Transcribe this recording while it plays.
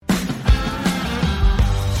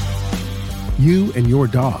You and your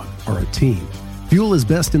dog are a team. Fuel is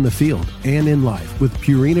best in the field and in life with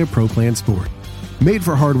Purina Pro Plan Sport. Made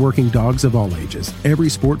for hardworking dogs of all ages, every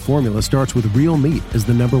sport formula starts with real meat as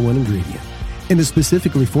the number one ingredient and is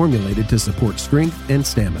specifically formulated to support strength and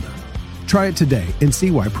stamina. Try it today and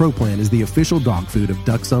see why Pro Plan is the official dog food of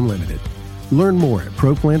Ducks Unlimited. Learn more at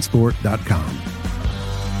ProPlansport.com.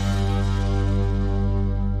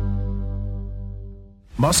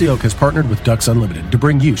 Mossy Oak has partnered with Ducks Unlimited to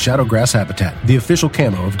bring you Shadowgrass Habitat, the official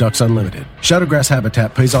camo of Ducks Unlimited. Shadowgrass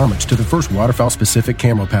Habitat pays homage to the first waterfowl-specific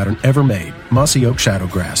camo pattern ever made, Mossy Oak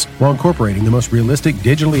Shadowgrass, while incorporating the most realistic,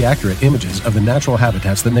 digitally accurate images of the natural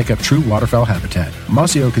habitats that make up true waterfowl habitat.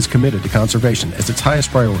 Mossy Oak is committed to conservation as its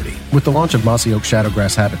highest priority. With the launch of Mossy Oak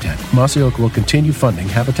Shadowgrass Habitat, Mossy Oak will continue funding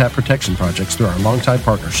habitat protection projects through our longtime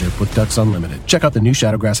partnership with Ducks Unlimited. Check out the new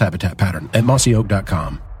Shadowgrass Habitat pattern at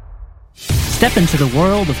mossyoak.com. Step into the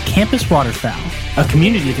world of Campus Waterfowl, a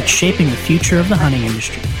community that's shaping the future of the hunting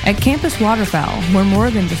industry. At Campus Waterfowl, we're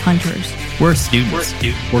more than just hunters. We're students.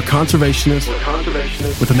 We're conservationists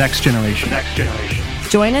with the next generation.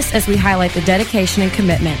 Join us as we highlight the dedication and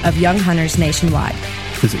commitment of young hunters nationwide.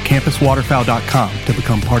 Visit campuswaterfowl.com to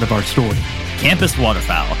become part of our story. Campus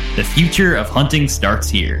Waterfowl, the future of hunting starts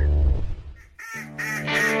here.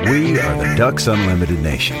 We are the Ducks Unlimited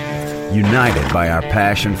Nation, united by our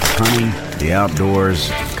passion for hunting, the outdoors,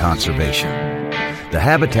 and conservation. The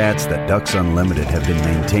habitats that Ducks Unlimited have been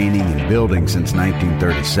maintaining and building since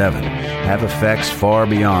 1937 have effects far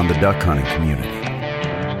beyond the duck hunting community.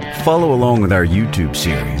 Follow along with our YouTube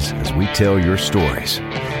series as we tell your stories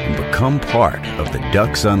and become part of the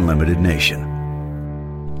Ducks Unlimited Nation.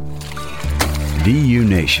 DU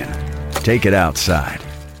Nation, take it outside.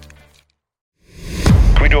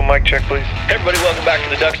 Can we do a mic check, please? Hey everybody, welcome back to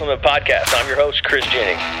the Ducks Unlimited Podcast. I'm your host, Chris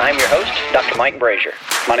Jennings. I'm your host, Dr. Mike Brazier.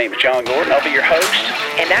 My name is John Gordon. I'll be your host.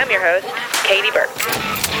 And I'm your host, Katie Burke.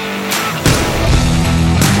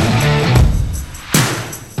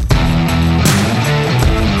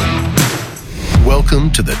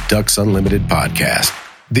 Welcome to the Ducks Unlimited Podcast,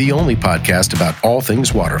 the only podcast about all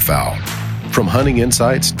things waterfowl. From hunting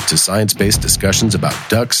insights to science-based discussions about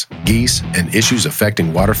ducks, geese, and issues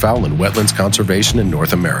affecting waterfowl and wetlands conservation in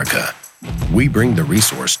North America, we bring the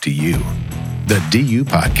resource to you, the DU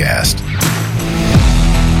Podcast.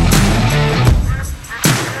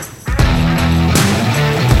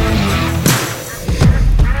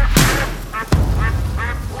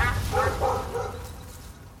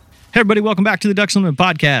 Hey everybody, welcome back to the Ducks Unlimited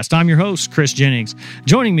Podcast. I'm your host, Chris Jennings.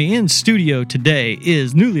 Joining me in studio today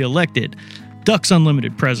is newly elected Ducks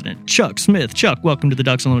Unlimited President Chuck Smith. Chuck, welcome to the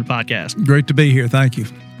Ducks Unlimited Podcast. Great to be here. Thank you.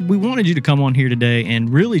 We wanted you to come on here today and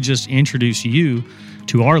really just introduce you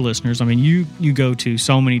to our listeners. I mean, you go to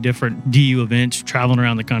so many different DU events, traveling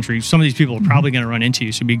around the country. Some of these people are probably going to run into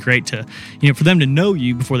you, so it'd be great to, for them to know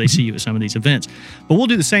you before they see you at some of these events. But we'll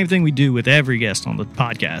do the same thing we do with every guest on the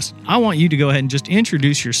podcast. I want you to go ahead and just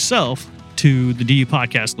introduce yourself to the DU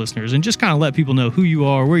podcast listeners and just kind of let people know who you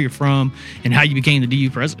are, where you're from, and how you became the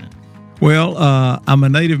DU president. Well, I'm a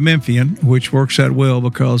native Memphian, which works out well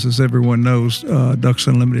because, as everyone knows, Ducks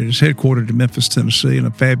Unlimited is headquartered in Memphis, Tennessee, in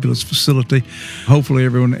a fabulous facility. Hopefully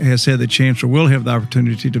everyone has had the chance or will have the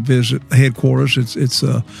opportunity to visit headquarters. It's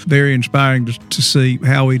very inspiring to see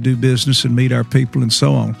how we do business and meet our people and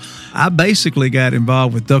so on. I basically got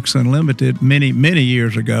involved with Ducks Unlimited many, many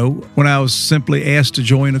years ago when I was simply asked to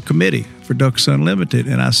join a committee for Ducks Unlimited,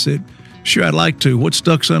 and I said, sure, I'd like to. What's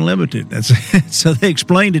Ducks Unlimited? So they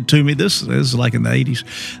explained it to me. This is like in the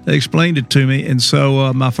 80s. They explained it to me. And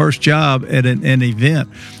so my first job at an event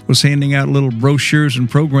was handing out little brochures and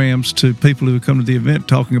programs to people who would come to the event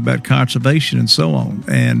talking about conservation and so on.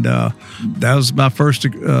 And that was my first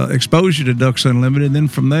exposure to Ducks Unlimited. And then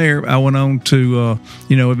from there, I went on to,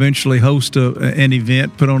 eventually host an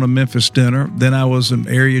event, put on a Memphis dinner. Then I was an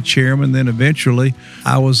area chairman. Then eventually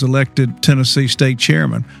I was elected Tennessee state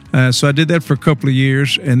chairman. So I did that for a couple of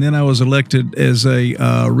years, and then I was elected as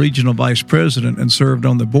a regional vice president and served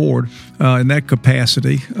on the board in that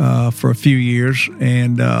capacity for a few years.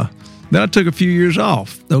 And then I took a few years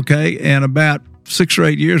off, okay? And about 6 or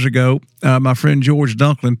 8 years ago, my friend George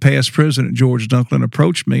Dunklin, past President George Dunklin,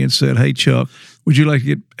 approached me and said, hey, Chuck, would you like to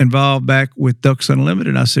get involved back with Ducks Unlimited?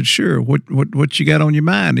 And I said, sure. What you got on your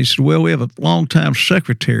mind? He said, well, we have a longtime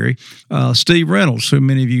secretary, Steve Reynolds, who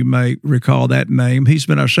many of you may recall that name. He's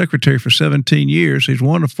been our secretary for 17 years. He's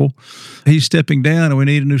wonderful. He's stepping down, and we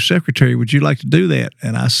need a new secretary. Would you like to do that?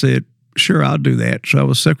 And I said, sure, I'll do that. So I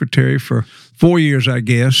was secretary for 4 years, I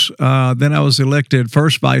guess. Then I was elected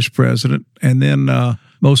first vice president, and then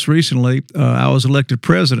most recently I was elected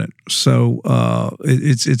president. So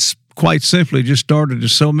it's quite simply just started,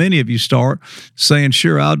 as so many of you start, saying,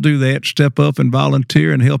 sure, I'll do that, step up and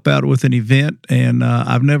volunteer and help out with an event. And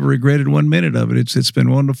I've never regretted 1 minute of it. It's been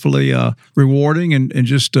wonderfully rewarding and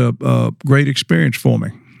just a great experience for me.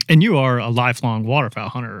 And you are a lifelong waterfowl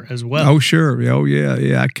hunter as well. Oh, sure. Oh,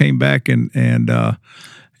 yeah. I came back and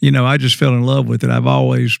I just fell in love with it. I've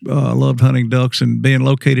always loved hunting ducks, and being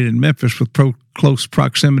located in Memphis with close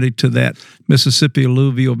proximity to that Mississippi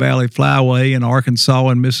Alluvial Valley Flyway in Arkansas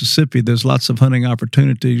and Mississippi, there's lots of hunting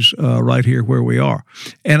opportunities right here where we are.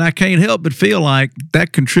 And I can't help but feel like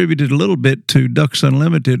that contributed a little bit to Ducks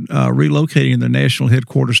Unlimited relocating their national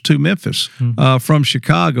headquarters to Memphis from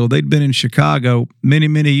Chicago. They'd been in Chicago many,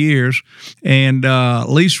 many years, and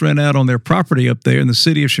lease ran out on their property up there, and the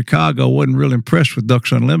city of Chicago wasn't real impressed with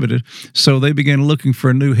Ducks Unlimited, so they began looking for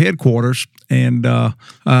a new headquarters. And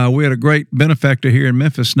we had a great benefactor here in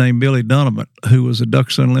Memphis named Billy Donovan, who was a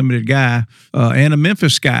Ducks Unlimited guy and a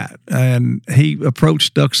Memphis guy. And he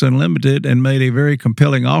approached Ducks Unlimited and made a very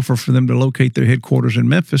compelling offer for them to locate their headquarters in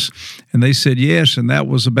Memphis. And they said yes, and that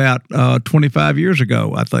was about 25 years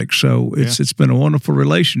ago, I think. So it's been a wonderful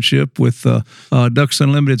relationship with Ducks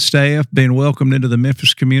Unlimited staff, being welcomed into the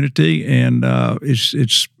Memphis community, and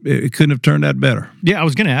it couldn't have turned out better. Yeah, I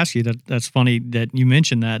was going to ask you that. That's funny that you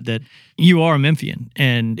mentioned that you are a Memphian,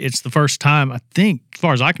 and it's the first time, I think, as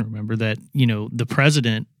far as I can remember, that the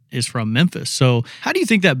president is from Memphis. So how do you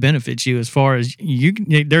think that benefits you as far as you?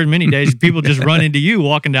 There are many days people just run into you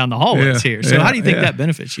walking down the hallways here. So how do you think that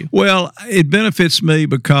benefits you? Well, it benefits me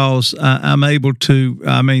because I'm able to,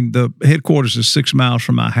 the headquarters is 6 miles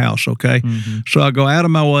from my house, okay? Mm-hmm. So I go out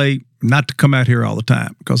of my way not to come out here all the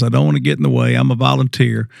time because I don't want to get in the way. I'm a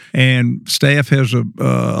volunteer, and staff has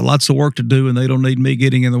lots of work to do, and they don't need me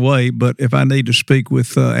getting in the way. But if I need to speak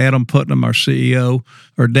with Adam Putnam, our CEO,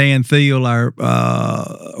 or Dan Thiel,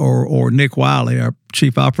 or Nick Wiley, our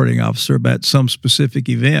Chief Operating Officer, about some specific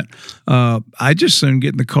event, I just soon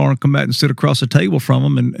get in the car and come back and sit across the table from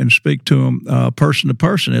them and speak to them person to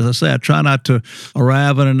person. As I say, I try not to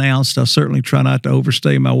arrive unannounced. I certainly try not to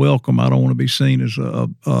overstay my welcome. I don't want to be seen as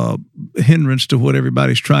a hindrance to what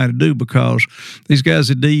everybody's trying to do, because these guys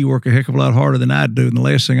at DU work a heck of a lot harder than I do, and the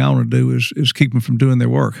last thing I want to do is keep them from doing their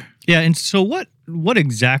work. Yeah, and so what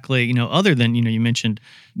exactly, other than, you mentioned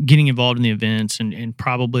getting involved in the events and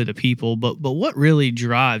probably the people, but what really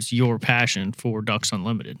drives your passion for Ducks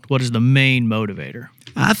Unlimited? What is the main motivator?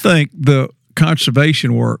 I think the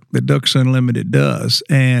conservation work that Ducks Unlimited does,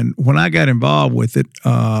 and when I got involved with it,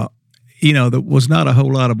 there was not a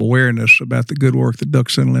whole lot of awareness about the good work that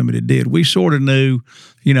Ducks Unlimited did. We sort of knew,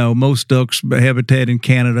 most ducks habitat in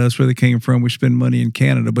Canada, that's where they came from. We spend money in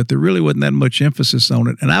Canada, but there really wasn't that much emphasis on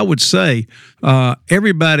it. And I would say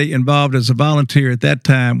everybody involved as a volunteer at that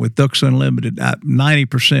time with Ducks Unlimited, 90%,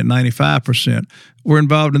 95%, were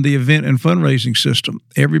involved in the event and fundraising system.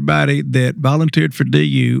 Everybody that volunteered for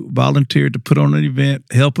DU volunteered to put on an event,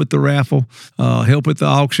 help with the raffle, help with the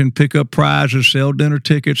auction, pick up prizes, sell dinner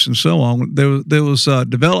tickets, and so on. There was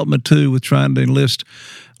development, too, with trying to enlist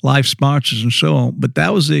life sponsors and so on. But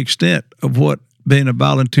that was the extent of what being a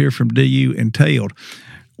volunteer from DU entailed.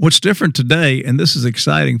 What's different today, and this is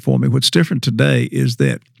exciting for me, what's different today is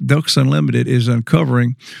that Ducks Unlimited is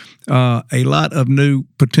uncovering a lot of new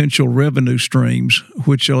potential revenue streams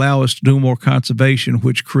which allow us to do more conservation,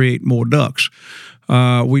 which create more ducks.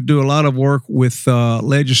 We do a lot of work with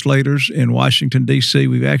legislators in Washington, D.C.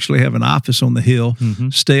 We actually have an office on the Hill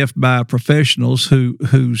staffed by professionals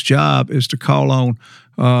whose job is to call on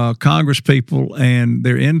Congress people and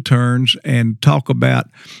their interns and talk about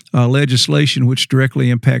legislation which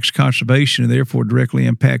directly impacts conservation and therefore directly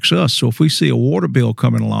impacts us. So if we see a water bill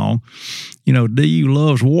coming along, DU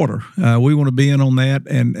loves water. We want to be in on that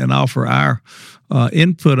and offer our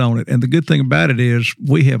input on it. And the good thing about it is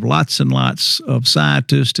we have lots and lots of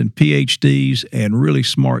scientists and PhDs and really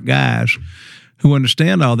smart guys who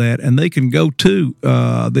understand all that, and they can go to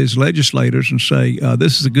these legislators and say,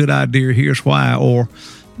 this is a good idea, here's why, or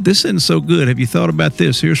this isn't so good, have you thought about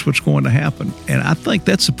this, here's what's going to happen. And I think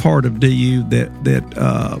that's a part of DU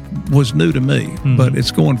that was new to me, but it's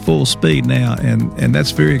going full speed now, and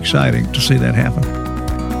that's very exciting to see that happen.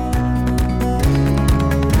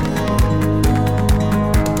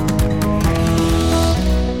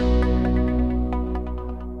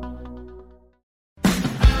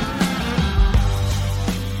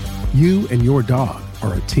 You and your dog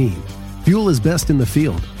are a team. Fuel is best in the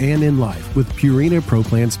field and in life with Purina Pro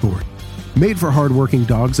Plan Sport. Made for hardworking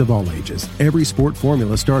dogs of all ages, every sport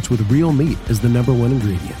formula starts with real meat as the number one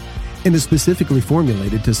ingredient and is specifically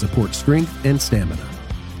formulated to support strength and stamina.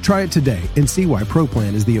 Try it today and see why Pro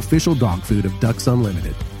Plan is the official dog food of Ducks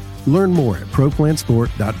Unlimited. Learn more at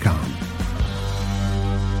ProPlantSport.com.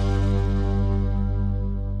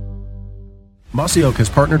 Mossy Oak has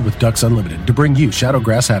partnered with Ducks Unlimited to bring you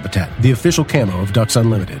Shadowgrass Habitat, the official camo of Ducks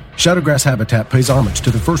Unlimited. Shadowgrass Habitat pays homage to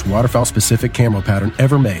the first waterfowl-specific camo pattern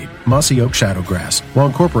ever made, Mossy Oak Shadowgrass, while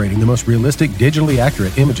incorporating the most realistic, digitally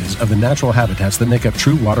accurate images of the natural habitats that make up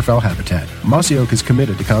true waterfowl habitat. Mossy Oak is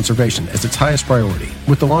committed to conservation as its highest priority.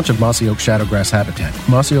 With the launch of Mossy Oak Shadowgrass Habitat,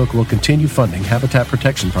 Mossy Oak will continue funding habitat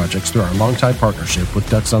protection projects through our longtime partnership with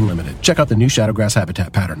Ducks Unlimited. Check out the new Shadowgrass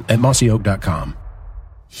Habitat pattern at mossyoak.com.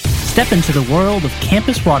 Step into the world of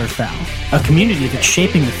Campus Waterfowl, a community that's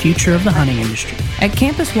shaping the future of the hunting industry. At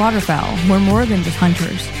Campus Waterfowl, we're more than just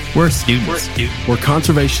hunters. We're students. We're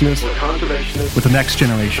conservationists with the next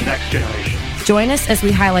generation. Join us as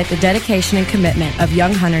we highlight the dedication and commitment of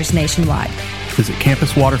young hunters nationwide. Visit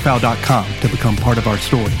campuswaterfowl.com to become part of our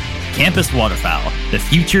story. Campus Waterfowl, the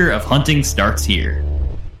future of hunting starts here.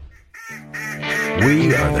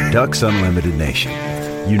 We are the Ducks Unlimited Nation,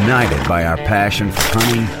 united by our passion for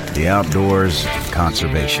hunting, the outdoors, and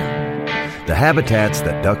conservation. The habitats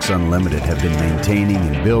that Ducks Unlimited have been maintaining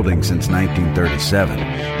and building since 1937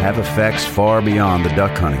 have effects far beyond the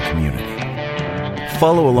duck hunting community.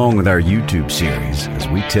 Follow along with our YouTube series as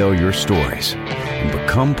we tell your stories and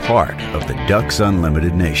become part of the Ducks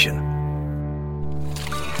Unlimited Nation.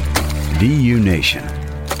 DU Nation,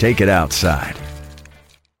 take it outside.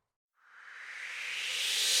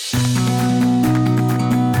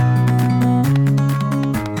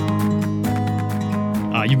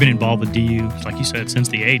 You've been involved with DU, like you said, since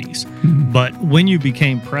the 80s. Mm-hmm. But when you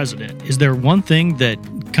became president, is there one thing that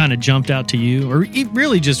kind of jumped out to you, or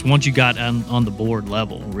really just once you got on the board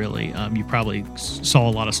level, really? You probably saw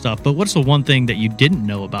a lot of stuff, but what's the one thing that you didn't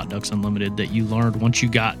know about Ducks Unlimited that you learned once you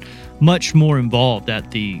got much more involved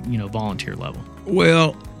at the volunteer level?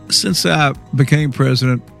 Well, since I became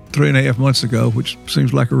president 3.5 months ago, which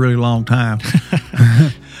seems like a really long time,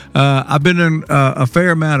 I've been in a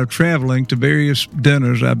fair amount of traveling to various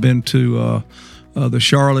dinners. I've been to the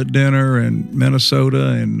Charlotte dinner and Minnesota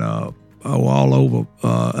and all over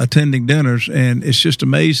attending dinners, and it's just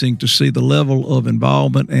amazing to see the level of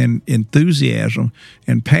involvement and enthusiasm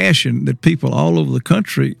and passion that people all over the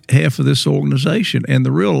country have for this organization and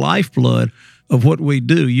the real lifeblood of what we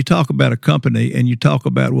do. You talk about a company and you talk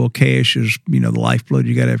about, well, cash is, the lifeblood.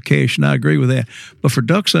 You got to have cash, and I agree with that. But for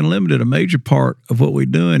Ducks Unlimited, a major part of what we're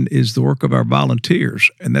doing is the work of our volunteers,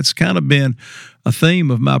 and that's kind of been a theme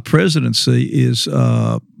of my presidency is,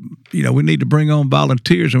 we need to bring on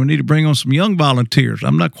volunteers, and we need to bring on some young volunteers.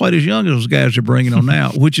 I'm not quite as young as those guys are bringing on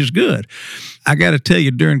now, which is good. I got to tell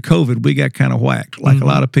you, during COVID, we got kind of whacked, like a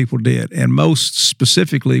lot of people did, and most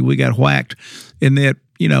specifically, we got whacked in that,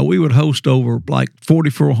 we would host over like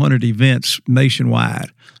 4,400 events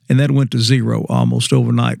nationwide, and that went to zero almost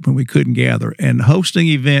overnight when we couldn't gather. And hosting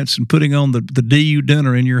events and putting on the DU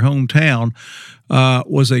dinner in your hometown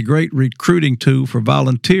was a great recruiting tool for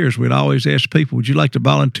volunteers. We'd always ask people, would you like to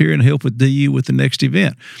volunteer and help with DU with the next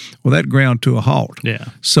event? Well, that ground to a halt. Yeah.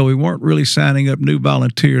 So we weren't really signing up new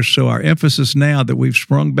volunteers. So our emphasis now that we've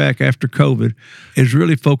sprung back after COVID is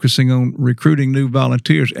really focusing on recruiting new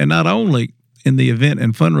volunteers, and not only in the event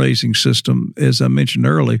and fundraising system, as I mentioned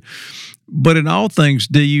earlier, but in all things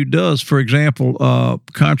DU does. For example,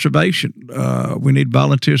 conservation. We need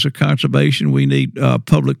volunteers for conservation. We need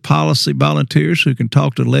public policy volunteers who can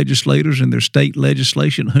talk to legislators in their state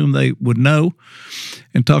legislation, whom they would know,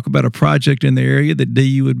 and talk about a project in the area that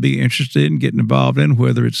DU would be interested in getting involved in,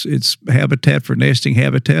 whether it's habitat for nesting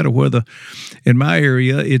habitat, or whether, in my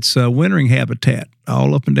area, it's wintering habitat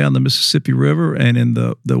all up and down the Mississippi River and in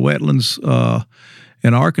the wetlands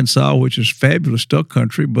in Arkansas, which is fabulous duck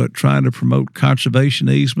country, but trying to promote conservation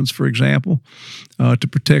easements, for example, to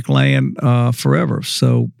protect land forever.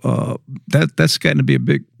 So that's gotten to be a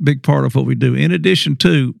big part of what we do. In addition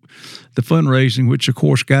to the fundraising, which of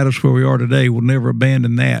course got us where we are today, we'll never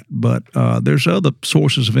abandon that. But there's other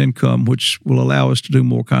sources of income which will allow us to do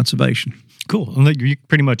more conservation. Cool. You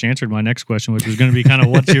pretty much answered my next question, which was going to be kind of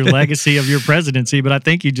what's your legacy of your presidency, but I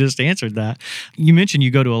think you just answered that. You mentioned you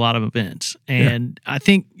go to a lot of events, and I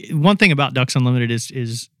think one thing about Ducks Unlimited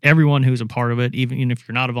is everyone who's a part of it, even if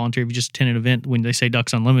you're not a volunteer, if you just attend an event, when they say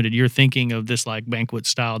Ducks Unlimited, you're thinking of this like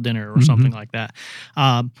banquet-style dinner or something like that.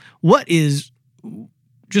 What is,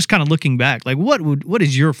 just kind of looking back, like what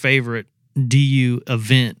is your favorite DU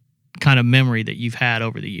event kind of memory that you've had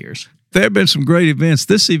over the years? There have been some great events.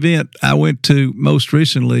 This event I went to most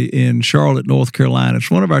recently in Charlotte, North Carolina.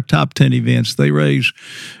 It's one of our top 10 events. They raise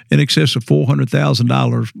in excess of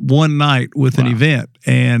 $400,000 one night with an event,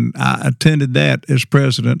 and I attended that as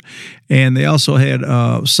president. And they also had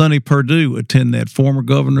Sonny Perdue attend that, former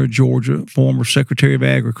governor of Georgia, former Secretary of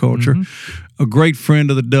Agriculture, a great friend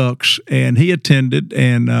of the Ducks, and he attended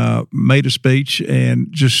and made a speech, and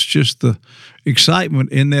just the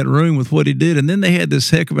excitement in that room with what he did. And then they had this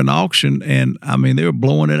heck of an auction, and I mean, they were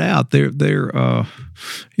blowing it out. They're I'll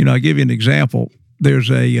give you an example.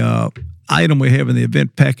 There's a item we have in the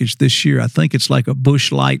event package this year. I think it's like a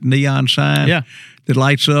Busch Light neon sign that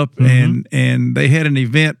lights up, and they had an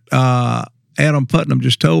event. Adam Putnam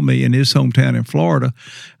just told me in his hometown in Florida,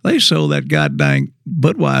 they sold that goddamn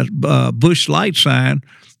Budweiser Busch Light sign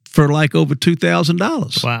for like over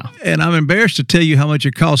 $2,000. Wow. And I'm embarrassed to tell you how much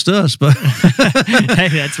it cost us, but hey,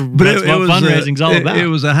 that's what fundraising's all about. It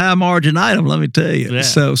was a high margin item, let me tell you. Yeah.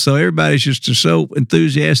 So everybody's just so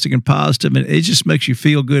enthusiastic and positive, and it just makes you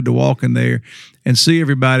feel good to walk in there and see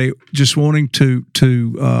everybody just wanting to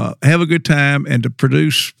have a good time and to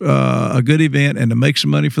produce a good event and to make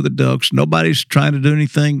some money for the Ducks. Nobody's trying to do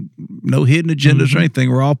anything, no hidden agendas or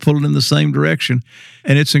anything. We're all pulling in the same direction,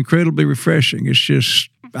 and it's incredibly refreshing. It's just,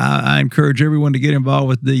 I encourage everyone to get involved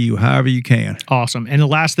with DU however you can. Awesome. And the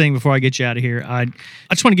last thing before I get you out of here, I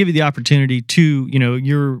just want to give you the opportunity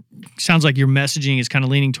to, sounds like your messaging is kind of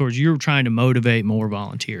leaning towards you're trying to motivate more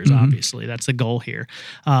volunteers, obviously. That's the goal here.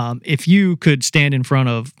 If you could stand in front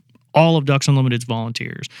of all of Ducks Unlimited's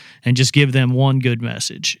volunteers and just give them one good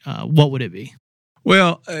message, what would it be?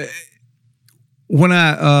 Well, when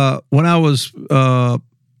I was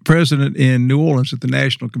president in New Orleans at the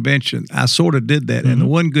National Convention, I sort of did that. And the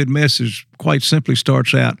one good message quite simply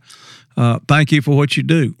starts out, thank you for what you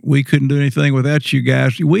do. We couldn't do anything without you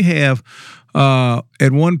guys. We have,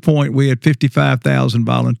 at one point, we had 55,000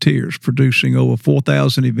 volunteers producing over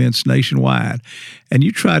 4,000 events nationwide. And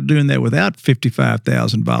you tried doing that without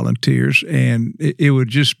 55,000 volunteers, and it would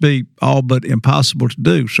just be all but impossible to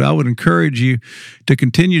do. So I would encourage you to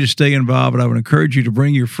continue to stay involved, and I would encourage you to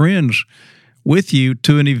bring your friends with you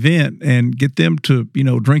to an event and get them to,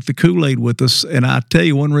 drink the Kool-Aid with us. And I tell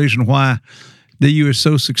you one reason why DU is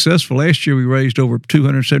so successful. Last year we raised over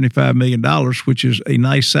 $275 million, which is a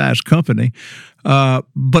nice sized company.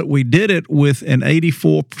 But we did it with an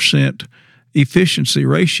 84% efficiency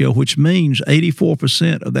ratio, which means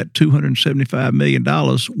 84% of that $275 million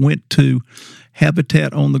went to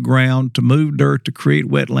habitat on the ground, to move dirt, to create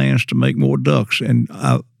wetlands, to make more ducks. And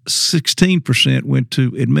 16% went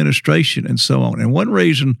to administration and so on. And one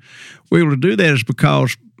reason we're able to do that is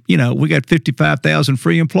because, we got 55,000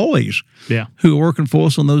 free employees who are working for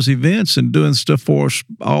us on those events and doing stuff for us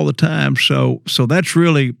all the time. So that's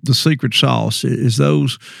really the secret sauce is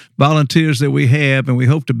those volunteers that we have, and we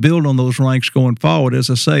hope to build on those ranks going forward. As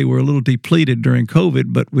I say, we're a little depleted during COVID,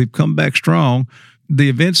 but we've come back strong. The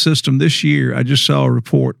event system this year, I just saw a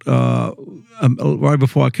report right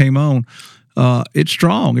before I came on. It's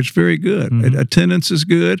strong. It's very good. Attendance is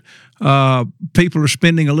good. People are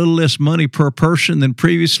spending a little less money per person than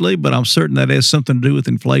previously, but I'm certain that has something to do with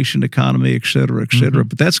inflation, economy, et cetera, et cetera.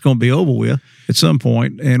 But that's going to be over with at some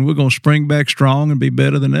point, and we're going to spring back strong and be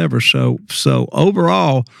better than ever. So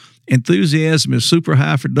overall, enthusiasm is super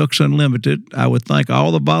high for Ducks Unlimited. I would thank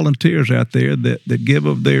all the volunteers out there that give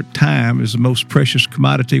of their time, is the most precious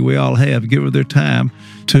commodity we all have, give of their time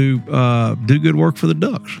to do good work for the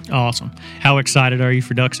Ducks. Awesome. How excited are you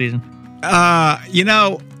for duck season?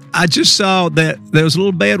 I just saw that there was a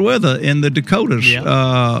little bad weather in the Dakotas. Yep.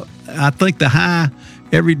 I think the high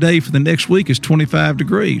every day for the next week is 25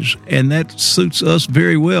 degrees, and that suits us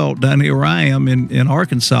very well down here where I am in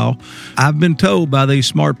Arkansas. I've been told by these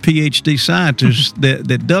smart PhD scientists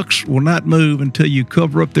that ducks will not move until you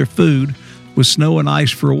cover up their food with snow and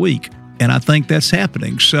ice for a week. And I think that's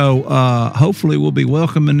happening. So hopefully we'll be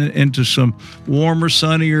welcoming into some warmer,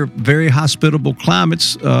 sunnier, very hospitable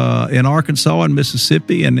climates in Arkansas and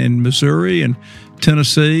Mississippi and in Missouri and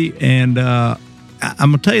Tennessee. And I'm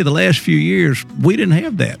going to tell you, the last few years, we didn't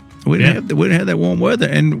have that. We didn't have that warm weather.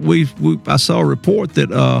 And I saw a report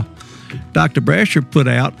that Dr. Brasher put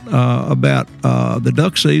out about the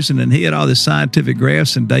duck season, and he had all this scientific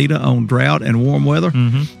graphs and data on drought and warm weather,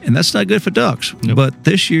 and that's not good for ducks. Nope. But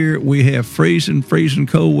this year we have freezing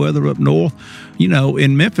cold weather up north.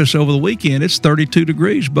 in Memphis over the weekend, it's 32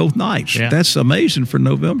 degrees both nights. Yeah. That's amazing for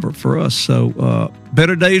November for us. So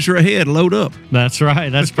better days are ahead. Load up. That's right.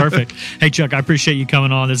 That's perfect. Hey, Chuck, I appreciate you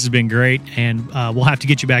coming on. This has been great. And we'll have to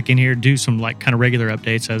get you back in here, do some kind of regular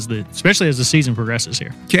updates especially as the season progresses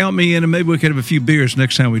here. Count me in, and maybe we can have a few beers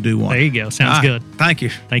next time we do one. There you go. Sounds good. Thank you.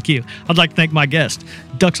 Thank you. I'd like to thank my guest,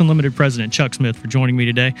 Ducks Unlimited President Chuck Smith, for joining me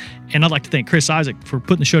today. And I'd like to thank Chris Isaac for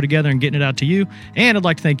putting the show together and getting it out to you. And I'd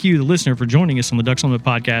like to thank you, the listener, for joining us on the Ducks Unlimited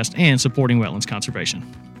podcast and supporting wetlands conservation.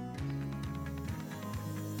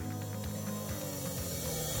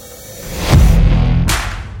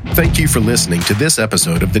 Thank you for listening to this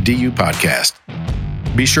episode of the DU Podcast.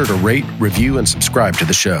 Be sure to rate, review, and subscribe to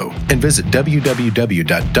the show, and visit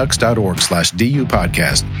www.ducks.org/DU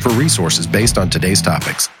Podcast for resources based on today's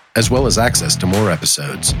topics, as well as access to more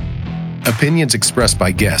episodes. Opinions expressed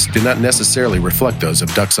by guests do not necessarily reflect those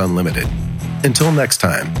of Ducks Unlimited. Until next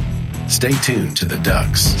time, stay tuned to the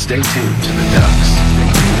Ducks. Stay tuned to the Ducks.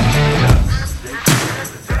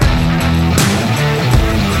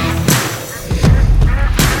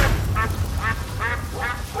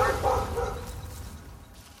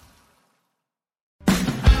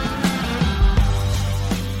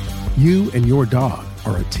 You and your dog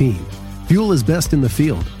are a team. Fuel is best in the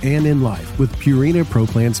field and in life with Purina Pro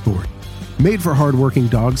Plan Sport. Made for hardworking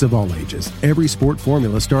dogs of all ages, every sport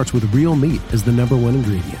formula starts with real meat as the #1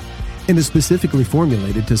 ingredient and is specifically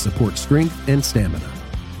formulated to support strength and stamina.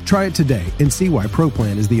 Try it today and see why Pro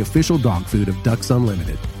Plan is the official dog food of Ducks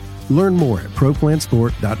Unlimited. Learn more at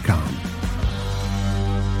ProPlansport.com.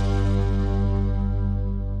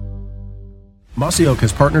 Mossy Oak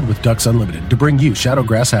has partnered with Ducks Unlimited to bring you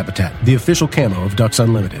Shadowgrass Habitat, the official camo of Ducks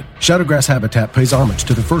Unlimited. Shadowgrass Habitat pays homage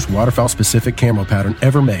to the first waterfowl-specific camo pattern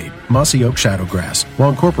ever made, Mossy Oak Shadowgrass, while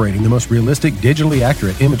incorporating the most realistic, digitally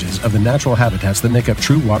accurate images of the natural habitats that make up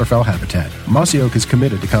true waterfowl habitat. Mossy Oak is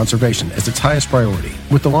committed to conservation as its highest priority.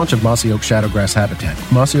 With the launch of Mossy Oak Shadowgrass Habitat,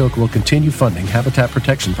 Mossy Oak will continue funding habitat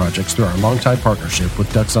protection projects through our longtime partnership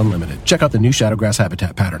with Ducks Unlimited. Check out the new Shadowgrass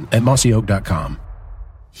Habitat pattern at mossyoak.com.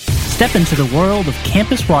 Step into the world of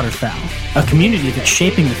Campus Waterfowl, a community that's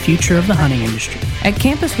shaping the future of the hunting industry. At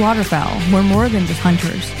Campus Waterfowl, we're more than just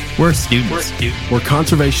hunters. We're students. We're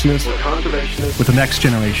conservationists with the next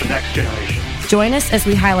generation. Join us as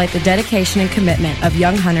we highlight the dedication and commitment of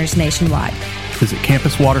young hunters nationwide. Visit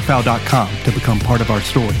campuswaterfowl.com to become part of our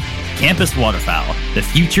story. Campus Waterfowl, the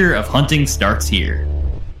future of hunting starts here.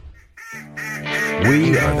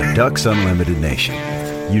 We are the Ducks Unlimited Nation,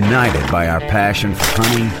 united by our passion for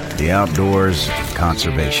hunting, the outdoors, and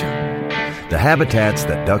conservation. The habitats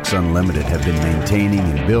that Ducks Unlimited have been maintaining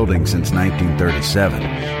and building since 1937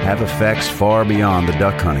 have effects far beyond the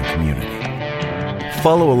duck hunting community.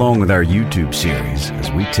 Follow along with our YouTube series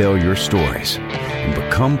as we tell your stories and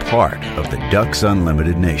become part of the Ducks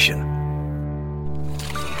Unlimited Nation.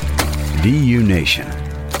 DU Nation,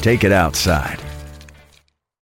 take it outside.